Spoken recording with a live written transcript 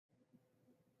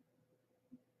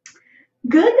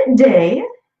Good day,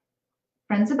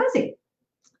 friends of Buzzy.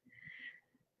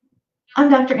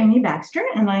 I'm Dr. Amy Baxter,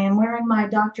 and I am wearing my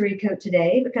doctory coat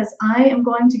today because I am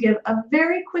going to give a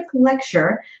very quick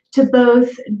lecture to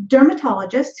both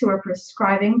dermatologists who are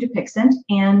prescribing Dupixent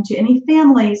and to any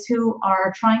families who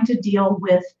are trying to deal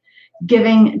with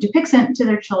giving Dupixent to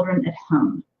their children at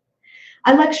home.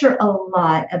 I lecture a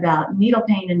lot about needle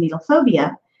pain and needle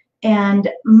phobia, and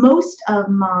most of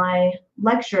my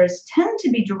lectures tend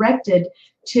to be directed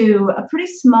to a pretty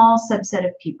small subset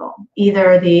of people,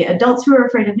 either the adults who are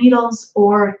afraid of needles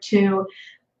or to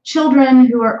children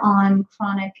who are on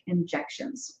chronic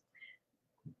injections.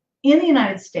 In the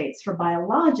United States, for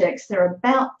biologics, there are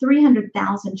about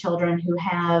 300,000 children who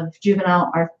have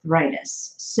juvenile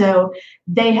arthritis. So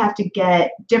they have to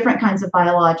get different kinds of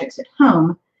biologics at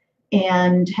home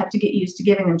and have to get used to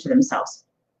giving them to themselves.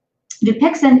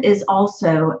 Dupixent is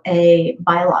also a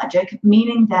biologic,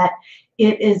 meaning that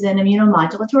it is an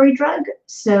immunomodulatory drug,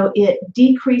 so it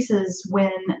decreases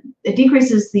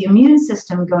the immune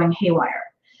system going haywire.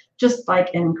 Just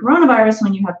like in coronavirus,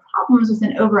 when you have problems with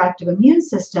an overactive immune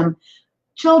system,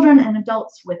 children and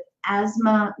adults with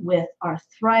asthma, with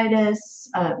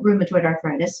arthritis, rheumatoid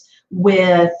arthritis,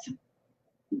 with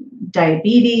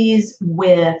diabetes,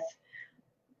 with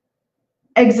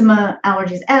eczema,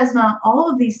 allergies, asthma,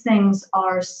 all of these things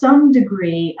are some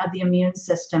degree of the immune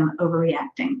system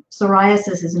overreacting.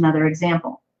 Psoriasis is another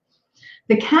example.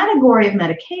 The category of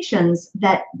medications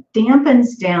that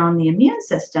dampens down the immune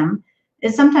system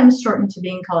is sometimes shortened to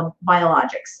being called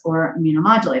biologics or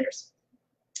immunomodulators.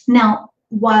 Now,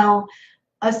 while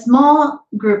a small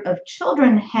group of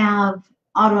children have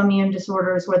autoimmune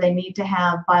disorders where they need to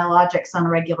have biologics on a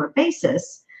regular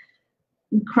basis,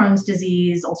 Crohn's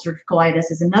disease, ulcerative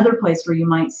colitis is another place where you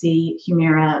might see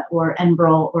Humira or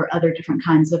Enbrel or other different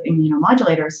kinds of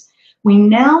immunomodulators. We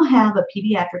now have a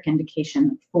pediatric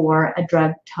indication for a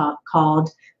drug called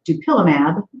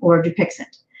dupilumab or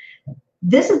Dupixent.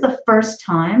 This is the first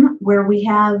time where we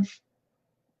have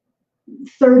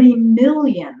 30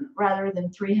 million rather than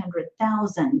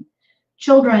 300,000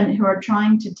 children who are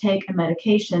trying to take a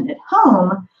medication at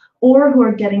home or who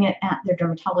are getting it at their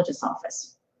dermatologist's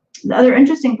office. The other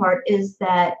interesting part is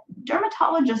that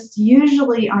dermatologists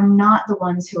usually are not the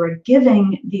ones who are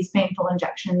giving these painful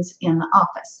injections in the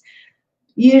office.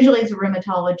 Usually it's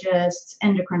rheumatologists,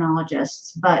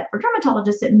 endocrinologists, but for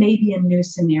dermatologists it may be a new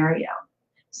scenario.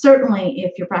 Certainly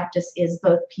if your practice is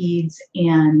both peds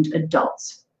and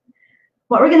adults.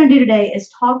 What we're going to do today is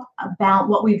talk about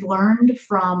what we've learned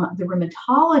from the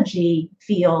rheumatology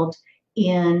field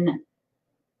in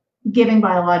giving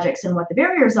biologics and what the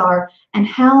barriers are, and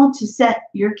how to set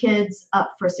your kids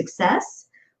up for success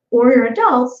or your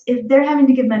adults if they're having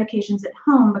to give medications at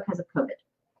home because of COVID.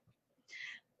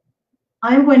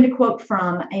 I'm going to quote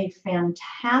from a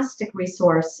fantastic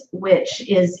resource, which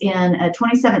is in a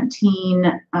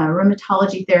 2017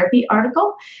 rheumatology therapy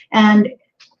article, and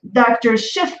Dr.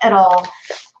 Schiff et al.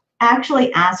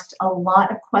 Actually asked a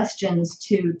lot of questions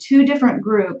to two different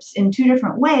groups in two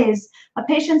different ways of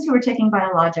patients who were taking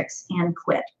biologics and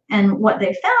quit. And what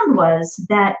they found was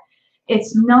that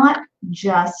it's not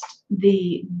just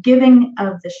the giving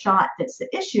of the shot that's the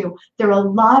issue. There are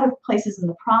a lot of places in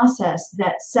the process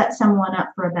that set someone up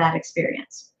for a bad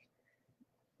experience.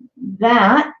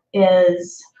 That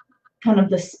is kind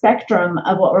of the spectrum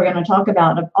of what we're going to talk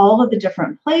about, of all of the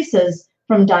different places,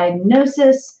 from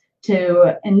diagnosis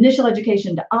to initial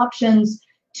education, to options,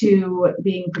 to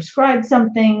being prescribed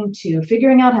something, to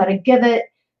figuring out how to give it,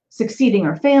 succeeding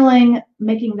or failing,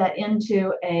 making that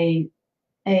into a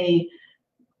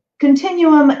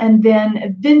continuum, and then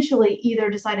eventually either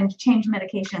deciding to change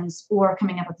medications or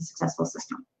coming up with a successful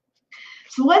system.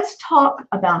 So let's talk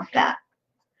about that.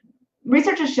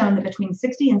 Research has shown that between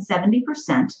 60 and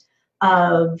 70%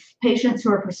 of patients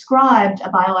who are prescribed a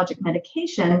biologic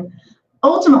medication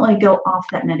ultimately go off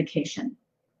that medication.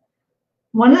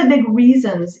 One of the big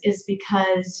reasons is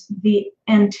because the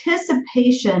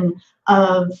anticipation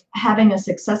of having a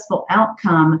successful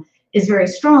outcome is very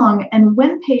strong, and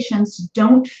when patients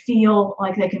don't feel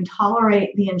like they can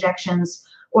tolerate the injections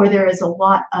or there is a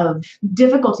lot of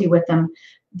difficulty with them,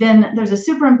 then there's a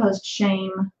superimposed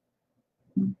shame,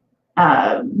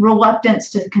 reluctance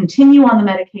to continue on the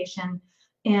medication,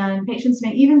 and patients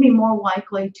may even be more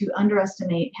likely to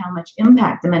underestimate how much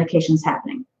impact the medication is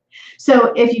having.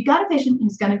 So if you've got a patient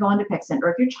who's going to go on Dupixent,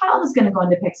 or if your child is going to go on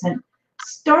Dupixent,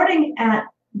 starting at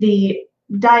the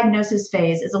diagnosis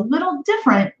phase is a little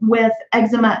different with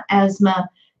eczema, asthma,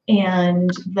 and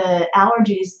the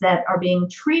allergies that are being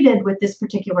treated with this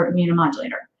particular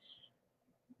immunomodulator.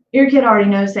 your kid already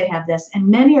knows they have this, and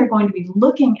many are going to be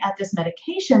looking at this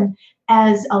medication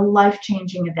as a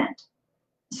life-changing event.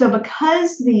 So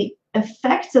because the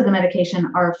effects of the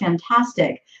medication are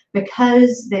fantastic,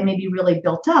 because they may be really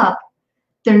built up,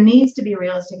 there needs to be a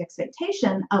realistic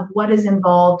expectation of what is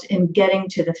involved in getting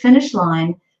to the finish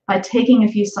line by taking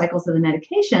a few cycles of the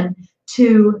medication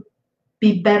to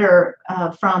be better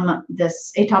from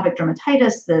this atopic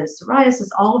dermatitis, the psoriasis,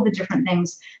 all of the different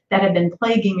things that have been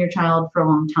plaguing your child for a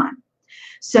long time.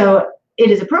 So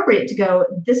it is appropriate to go,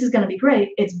 this is going to be great.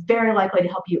 It's very likely to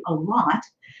help you a lot,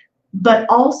 but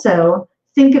also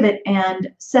think of it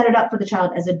and set it up for the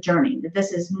child as a journey, that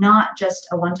this is not just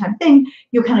a one-time thing.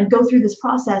 You'll kind of go through this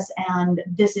process and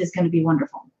this is going to be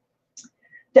wonderful.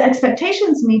 The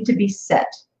expectations need to be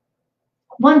set.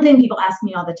 One thing people ask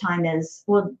me all the time is,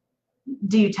 well,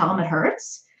 do you tell them it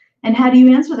hurts? And how do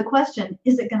you answer the question,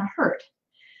 is it going to hurt?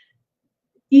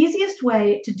 Easiest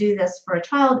way to do this for a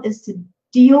child is to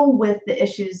deal with the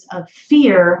issues of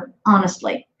fear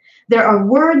honestly. There are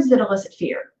words that elicit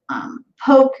fear.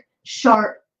 Poke,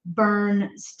 sharp,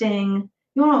 burn, sting.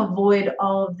 You want to avoid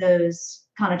all of those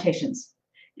connotations.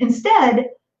 Instead,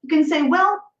 you can say,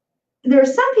 well, there are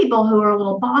some people who are a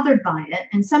little bothered by it,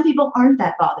 and some people aren't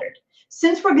that bothered.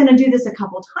 Since we're going to do this a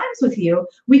couple times with you,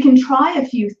 we can try a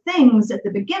few things at the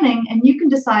beginning, and you can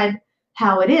decide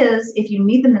how it is, if you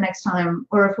need them the next time,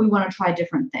 or if we want to try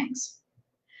different things.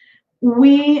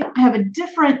 We have a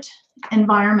different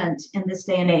environment in this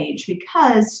day and age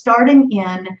because starting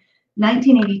in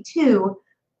 1982,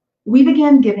 we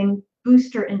began giving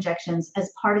booster injections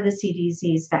as part of the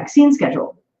CDC's vaccine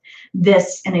schedule.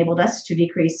 This enabled us to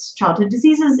decrease childhood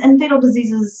diseases and fatal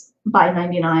diseases by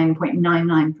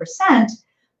 99.99%,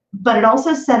 but it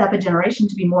also set up a generation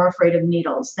to be more afraid of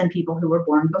needles than people who were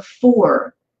born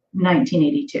before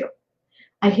 1982.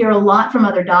 I hear a lot from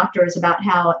other doctors about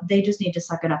how they just need to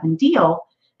suck it up and deal,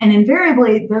 and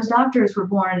invariably those doctors were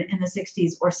born in the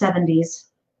 60s or 70s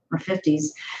or 50s.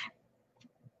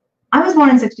 I was born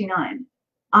in 69.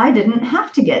 I didn't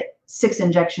have to get 6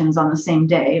 injections on the same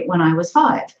day when I was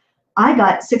 5. I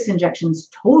got 6 injections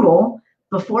total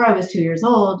before I was 2 years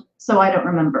old, so I don't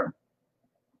remember.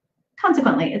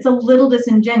 Consequently, it's a little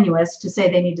disingenuous to say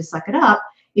they need to suck it up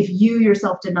if you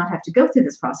yourself did not have to go through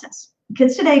this process.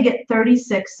 Kids today get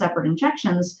 36 separate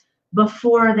injections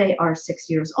before they are 6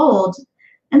 years old,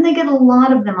 and they get a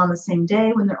lot of them on the same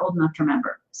day when they're old enough to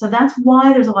remember. So that's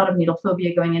why there's a lot of needle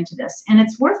phobia going into this, and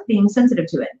it's worth being sensitive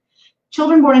to it.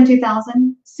 Children born in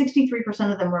 2000,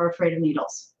 63% of them were afraid of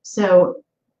needles. So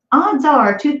odds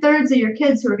are 2/3 of your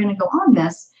kids who are going to go on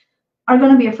this are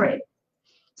going to be afraid.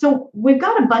 So we've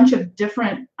got a bunch of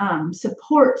different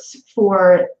supports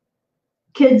for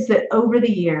kids that over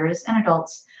the years and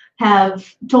adults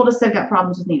have told us they've got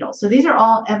problems with needles. So these are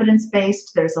all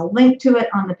evidence-based. There's a link to it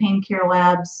on the Pain Care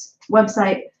Lab's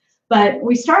website. But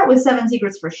we start with 7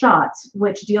 Secrets for Shots,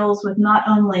 which deals with not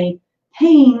only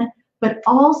pain, but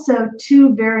also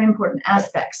 2 very important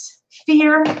aspects,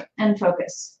 fear and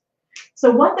focus.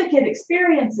 So what the kid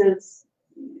experiences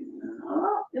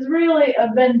is really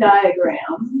a Venn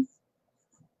diagram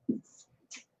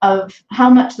of how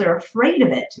much they're afraid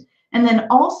of it. And then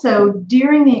also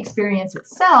during the experience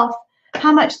itself,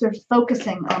 how much they're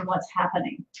focusing on what's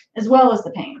happening, as well as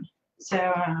the pain.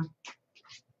 So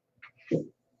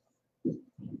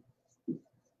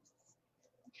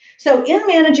in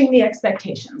managing the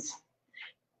expectations,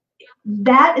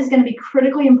 that is going to be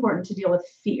critically important to deal with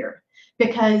fear.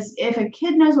 Because if a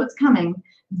kid knows what's coming,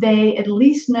 they at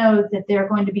least know that they're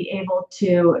going to be able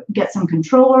to get some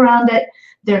control around it.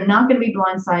 They're not going to be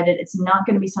blindsided. It's not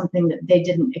going to be something that they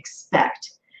didn't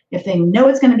expect. If they know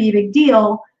it's going to be a big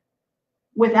deal,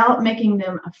 without making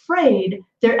them afraid,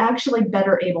 they're actually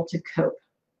better able to cope.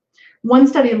 One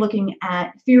study looking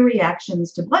at fear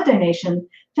reactions to blood donation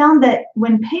found that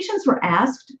when patients were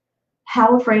asked,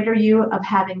 how afraid are you of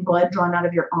having blood drawn out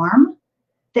of your arm?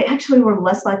 They actually were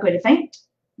less likely to faint.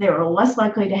 They were less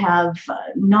likely to have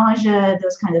nausea,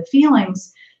 those kind of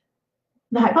feelings.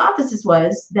 The hypothesis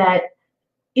was that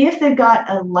if they've got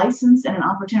a license and an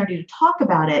opportunity to talk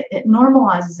about it, it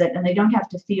normalizes it and they don't have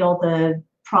to feel the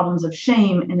problems of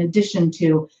shame in addition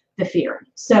to the fear.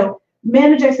 So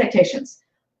manage expectations.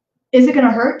 Is it going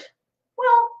to hurt?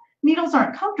 Well, needles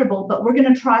aren't comfortable, but we're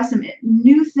going to try some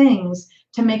new things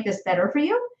to make this better for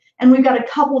you. And we've got a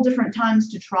couple different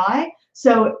times to try.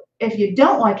 So if you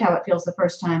don't like how it feels the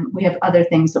first time, we have other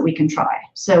things that we can try.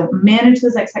 So manage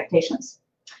those expectations.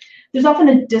 There's often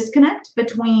a disconnect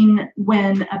between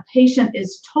when a patient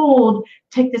is told,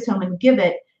 take this home and give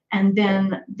it, and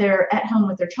then they're at home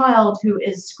with their child who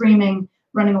is screaming,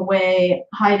 running away,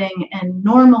 hiding, and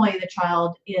normally the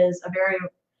child is a very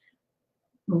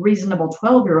reasonable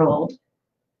 12-year-old,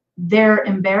 they're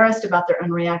embarrassed about their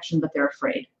own reaction, but they're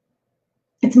afraid.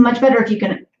 It's much better if you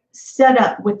can set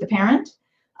up with the parent,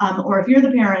 or if you're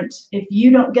the parent, if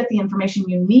you don't get the information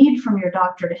you need from your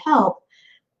doctor to help,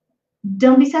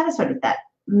 don't be satisfied with that.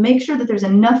 Make sure that there's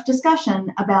enough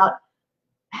discussion about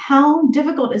how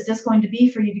difficult is this going to be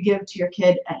for you to give to your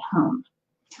kid at home.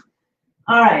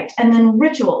 All right, and then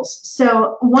rituals.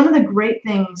 So one of the great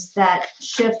things that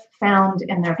Schiff found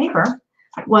in their paper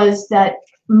was that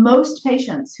most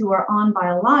patients who are on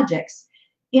biologics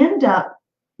end up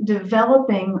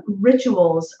developing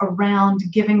rituals around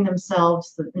giving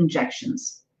themselves the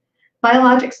injections.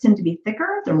 Biologics tend to be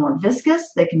thicker, they're more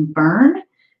viscous, they can burn.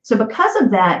 So because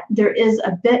of that, there is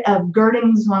a bit of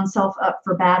girding oneself up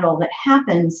for battle that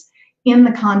happens in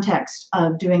the context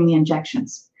of doing the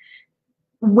injections.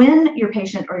 When your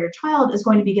patient or your child is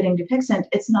going to be getting Dupixent,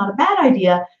 it's not a bad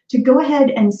idea to go ahead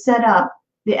and set up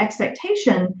the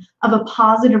expectation of a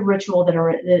positive ritual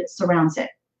that surrounds it.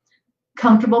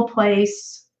 Comfortable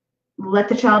place, let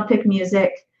the child pick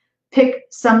music, pick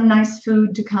some nice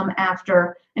food to come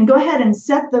after, and go ahead and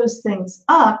set those things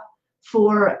up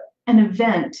for an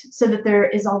event so that there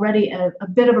is already a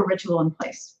bit of a ritual in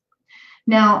place.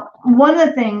 Now, one of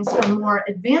the things for more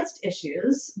advanced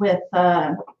issues with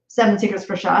 7 Secrets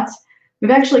for Shots,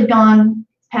 we've actually gone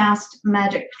past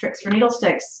magic tricks for needle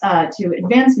sticks to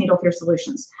advanced needle fear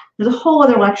solutions. There's a whole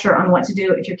other lecture on what to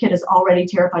do if your kid is already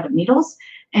terrified of needles,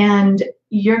 and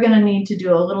you're going to need to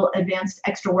do a little advanced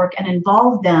extra work and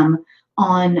involve them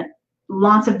on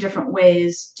lots of different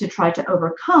ways to try to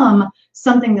overcome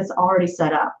something that's already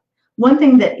set up. One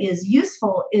thing that is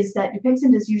useful is that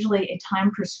Dupixent is usually a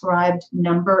time-prescribed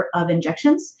number of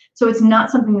injections, so it's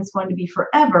not something that's going to be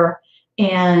forever.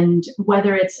 And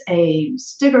whether it's a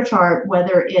sticker chart,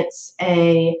 whether it's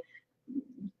a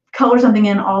color something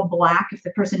in all black if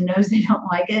the person knows they don't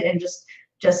like it, and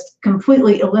just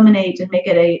completely eliminate and make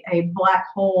it a black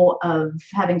hole of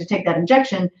having to take that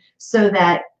injection so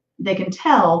that they can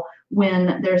tell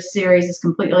when their series is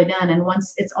completely done. And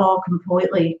once it's all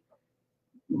completely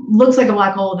looks like a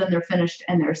black hole, then they're finished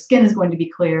and their skin is going to be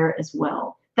clear as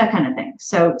well, that kind of thing.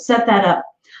 So set that up.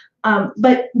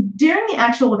 But during the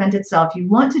actual event itself, you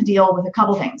want to deal with a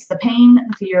couple things: the pain,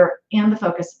 the fear, and the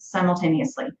focus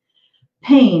simultaneously.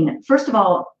 Pain, first of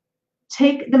all,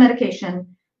 take the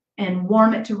medication and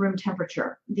warm it to room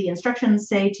temperature. The instructions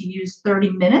say to use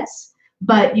 30 minutes,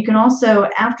 but you can also,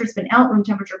 after it's been out room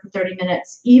temperature for 30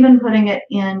 minutes, even putting it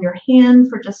in your hand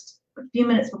for just a few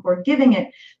minutes before giving it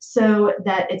so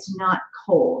that it's not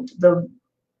cold. The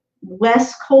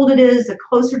less cold it is, the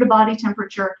closer to body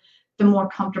temperature, the more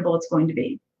comfortable it's going to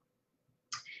be.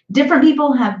 Different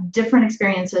people have different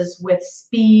experiences with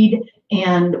speed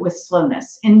and with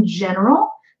slowness. In general,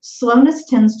 slowness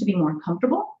tends to be more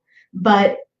comfortable,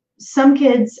 but some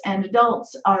kids and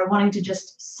adults are wanting to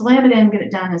just slam it in, get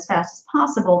it done as fast as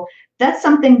possible. That's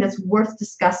something that's worth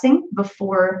discussing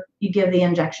before you give the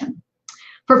injection.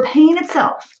 For pain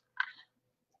itself,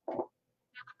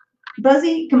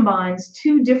 Buzzy combines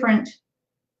 2 different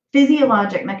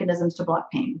physiologic mechanisms to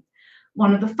block pain.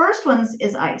 One of the first ones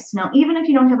is ice. Now, even if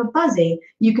you don't have a Buzzy,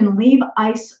 you can leave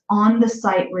ice on the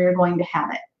site where you're going to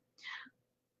have it.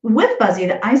 With Buzzy,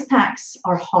 the ice packs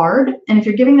are hard, and if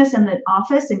you're giving this in the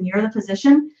office and you're the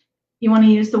physician, you want to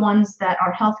use the ones that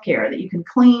are healthcare, that you can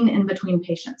clean in between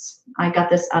patients. I got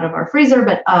this out of our freezer,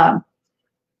 but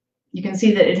you can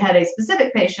see that it had a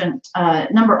specific patient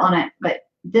number on it, but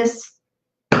this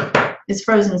is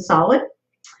frozen solid,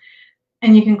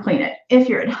 and you can clean it. If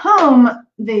you're at home,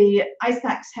 the ice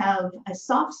packs have a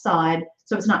soft side,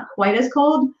 so it's not quite as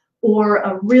cold, or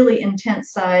a really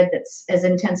intense side that's as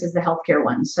intense as the healthcare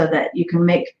one, so that you can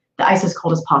make the ice as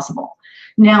cold as possible.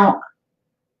 Now,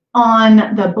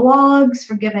 on the blogs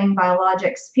for giving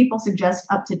biologics, people suggest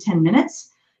up to 10 minutes.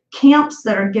 Camps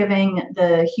that are giving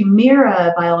the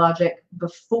Humira biologic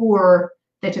before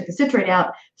they took the citrate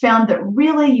out found that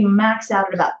really you max out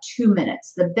at about 2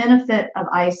 minutes. The benefit of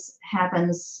ice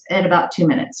happens at about 2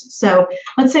 minutes. So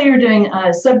let's say you're doing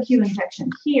a sub-Q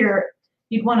injection here.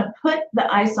 You'd want to put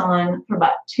the ice on for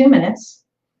about 2 minutes.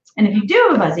 And if you do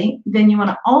have a Buzzy, then you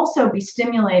want to also be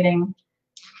stimulating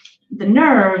the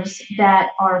nerves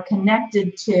that are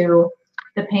connected to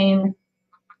the pain,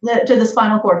 to the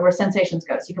spinal cord where sensations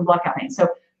go, so you can block out pain. So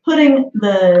putting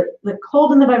the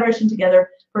cold and the vibration together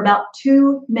for about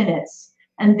 2 minutes,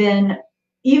 and then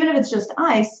even if it's just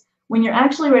ice, when you're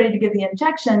actually ready to give the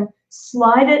injection,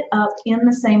 slide it up in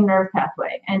the same nerve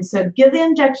pathway. And so give the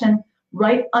injection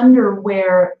right under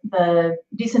where the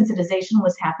desensitization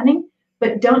was happening,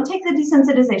 but don't take the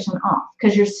desensitization off,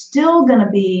 because you're still going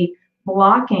to be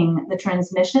blocking the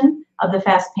transmission of the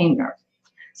fast pain nerve.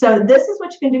 So this is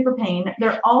what you can do for pain.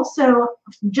 There are also,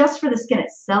 just for the skin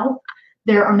itself,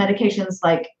 there are medications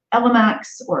like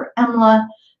Elemax or Emla.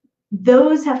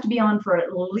 Those have to be on for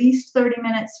at least 30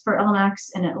 minutes for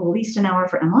Elemax and at least an hour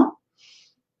for Emla.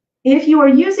 If you are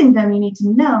using them, you need to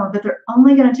know that they're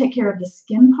only going to take care of the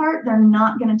skin part. They're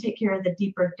not going to take care of the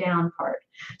deeper down part.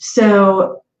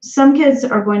 So some kids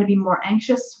are going to be more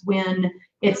anxious when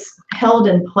it's held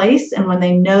in place and when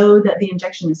they know that the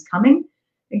injection is coming.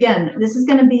 Again, this is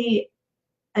going to be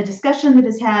a discussion that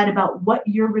is had about what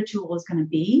your ritual is going to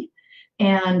be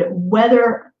and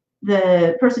whether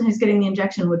the person who's getting the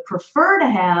injection would prefer to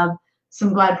have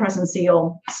some Glad Press and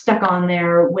Seal stuck on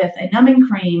there with a numbing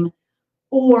cream,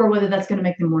 or whether that's going to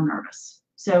make them more nervous.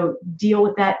 So deal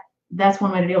with that. That's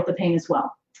one way to deal with the pain as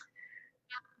well.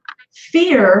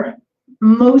 Fear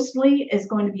mostly is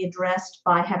going to be addressed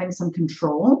by having some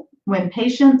control. When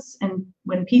patients and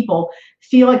when people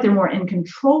feel like they're more in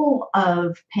control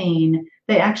of pain,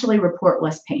 they actually report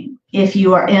less pain. If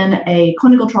you are in a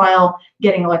clinical trial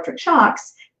getting electric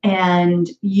shocks and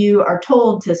you are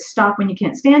told to stop when you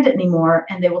can't stand it anymore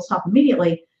and they will stop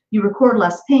immediately, you record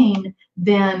less pain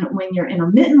than when you're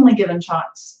intermittently given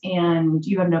shocks and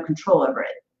you have no control over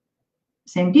it.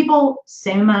 Same people,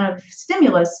 same amount of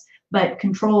stimulus, but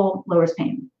control lowers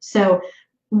pain. So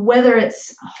whether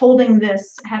it's holding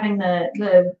this, having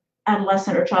the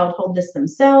adolescent or child hold this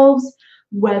themselves,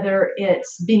 whether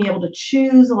it's being able to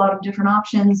choose a lot of different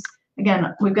options.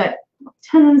 Again, we've got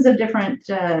tons of different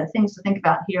things to think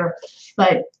about here,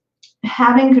 but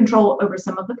having control over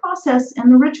some of the process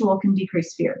and the ritual can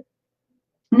decrease fear.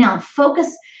 Now,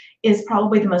 focus is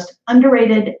probably the most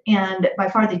underrated and by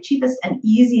far the cheapest and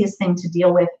easiest thing to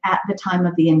deal with at the time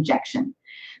of the injection.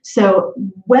 So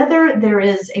whether there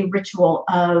is a ritual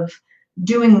of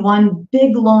doing one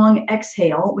big long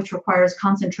exhale, which requires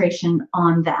concentration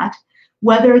on that,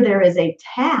 whether there is a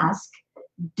task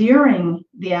during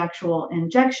the actual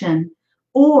injection,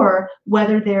 or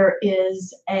whether there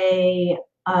is a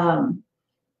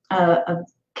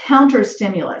counter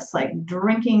stimulus like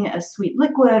drinking a sweet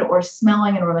liquid or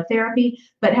smelling an aromatherapy,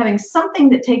 but having something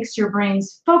that takes your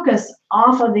brain's focus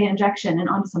off of the injection and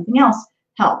onto something else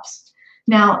helps.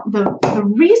 Now, the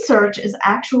research is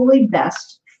actually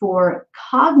best for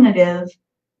cognitive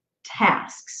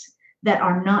tasks that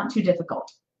are not too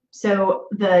difficult. So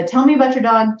the tell me about your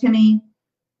dog, Timmy,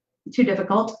 too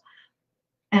difficult.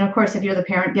 And of course, if you're the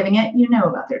parent giving it, you know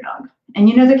about their dog. And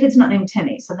you know their kid's not named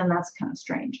Timmy, so then that's kind of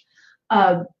strange.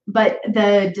 But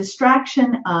the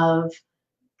distraction of,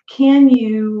 can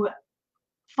you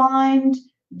find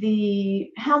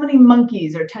how many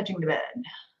monkeys are touching the bed?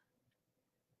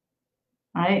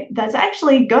 All right, that's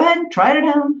actually, go ahead and try it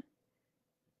at home.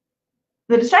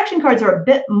 The distraction cards are a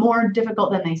bit more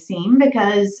difficult than they seem,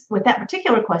 because with that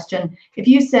particular question, if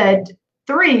you said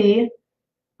 3,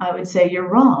 I would say you're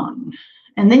wrong.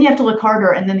 And then you have to look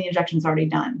harder, and then the injection's already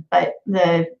done. But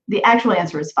the actual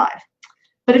answer is 5.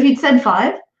 But if you'd said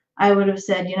 5, I would have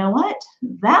said, you know what?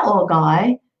 That little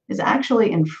guy is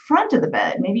actually in front of the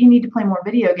bed. Maybe you need to play more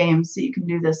video games so you can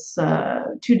do this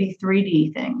 2D,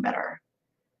 3D thing better.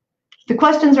 The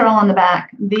questions are all on the back.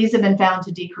 These have been found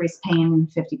to decrease pain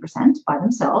 50% by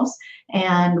themselves,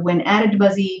 and when added to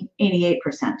Buzzy,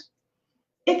 88%.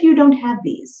 If you don't have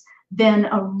these, then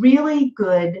a really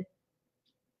good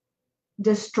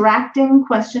distracting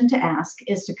question to ask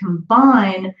is to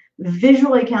combine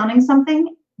visually counting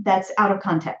something that's out of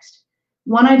context.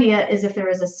 One idea is, if there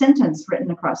is a sentence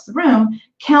written across the room,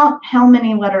 count how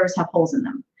many letters have holes in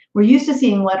them. We're used to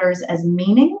seeing letters as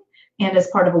meaning and as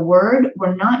part of a word.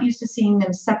 We're not used to seeing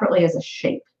them separately as a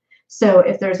shape. So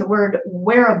if there's a word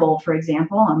wearable, for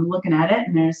example, I'm looking at it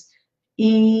and there's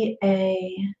E-A-A-E-4.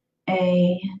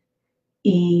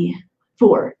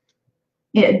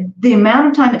 The amount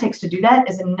of time it takes to do that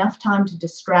is enough time to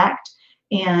distract,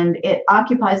 and it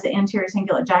occupies the anterior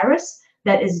cingulate gyrus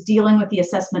that is dealing with the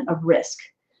assessment of risk.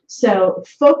 So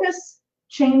focus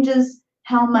changes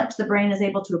how much the brain is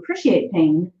able to appreciate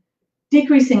pain.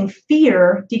 Decreasing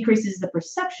fear decreases the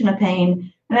perception of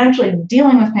pain, and actually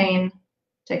dealing with pain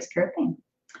takes care of pain.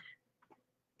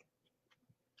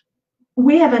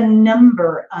 We have a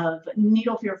number of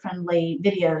needle fear-friendly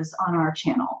videos on our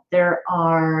channel. There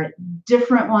are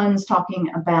different ones talking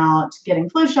about getting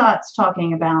flu shots,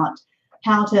 talking about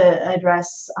how to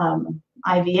address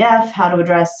IVF, how to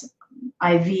address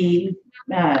IV,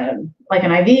 like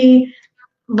an IV,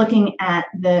 looking at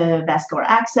the vascular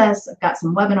access. I've got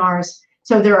some webinars.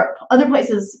 So there are other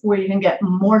places where you can get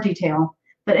more detail.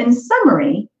 But in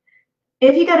summary,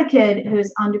 if you got a kid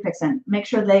who's on Dupixent, make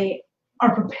sure they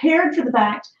are prepared for the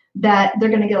fact that they're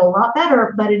going to get a lot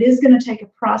better, but it is going to take a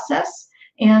process,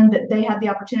 and that they have the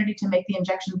opportunity to make the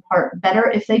injection part better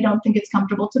if they don't think it's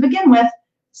comfortable to begin with.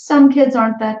 Some kids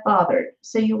aren't that bothered,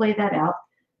 so you lay that out.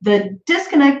 The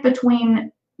disconnect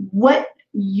between what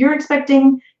you're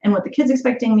expecting and what the kid's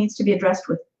expecting needs to be addressed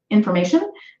with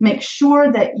information. Make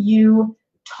sure that you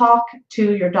talk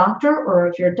to your doctor, or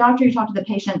if you're a doctor, you talk to the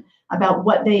patient about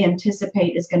what they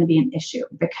anticipate is going to be an issue,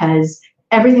 because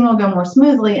everything will go more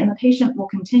smoothly and the patient will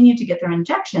continue to get their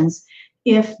injections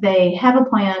if they have a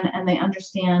plan and they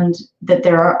understand that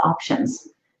there are options.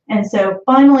 And so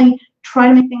finally, try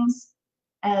to make things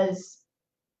as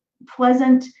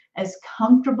pleasant, as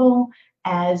comfortable,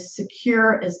 as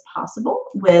secure as possible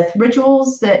with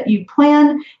rituals that you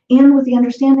plan, and with the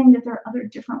understanding that there are other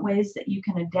different ways that you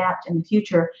can adapt in the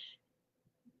future.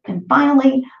 And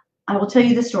finally, I will tell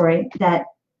you the story that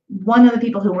one of the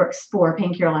people who works for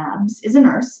Pain Cure Labs is a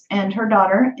nurse, and her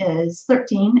daughter is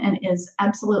 13 and is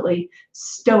absolutely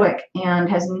stoic and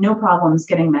has no problems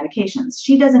getting medications.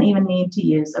 She doesn't even need to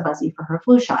use a Buzzy for her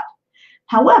flu shot.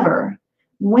 However,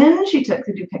 when she took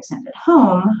the Dupixent at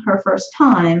home her first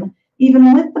time,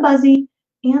 even with the Buzzy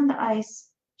and the ice,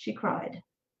 she cried.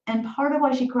 And part of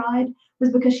why she cried was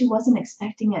because she wasn't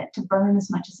expecting it to burn as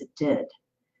much as it did.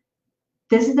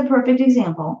 This is the perfect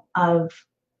example of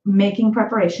making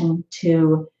preparation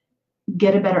to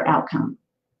get a better outcome.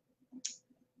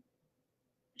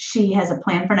 She has a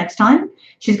plan for next time.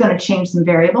 She's going to change some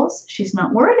variables. She's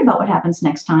not worried about what happens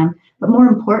next time. But more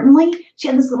importantly, she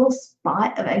had this little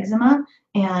spot of eczema,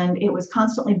 and it was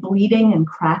constantly bleeding and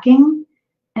cracking,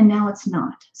 and now it's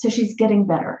not. So she's getting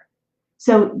better.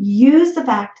 So use the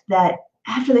fact that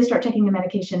after they start taking the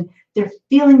medication, they're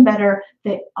feeling better,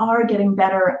 they are getting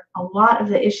better. A lot of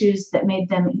the issues that made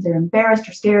them either embarrassed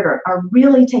or scared are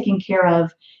really taken care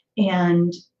of,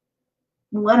 and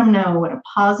let them know what a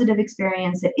positive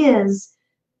experience it is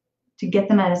to get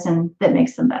the medicine that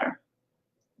makes them better.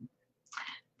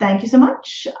 Thank you so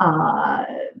much.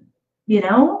 You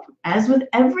know, as with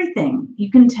everything,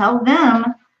 you can tell them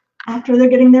after they're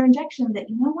getting their injection that,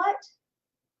 you know what,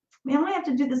 we only have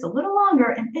to do this a little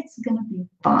longer and it's going to be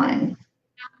fine.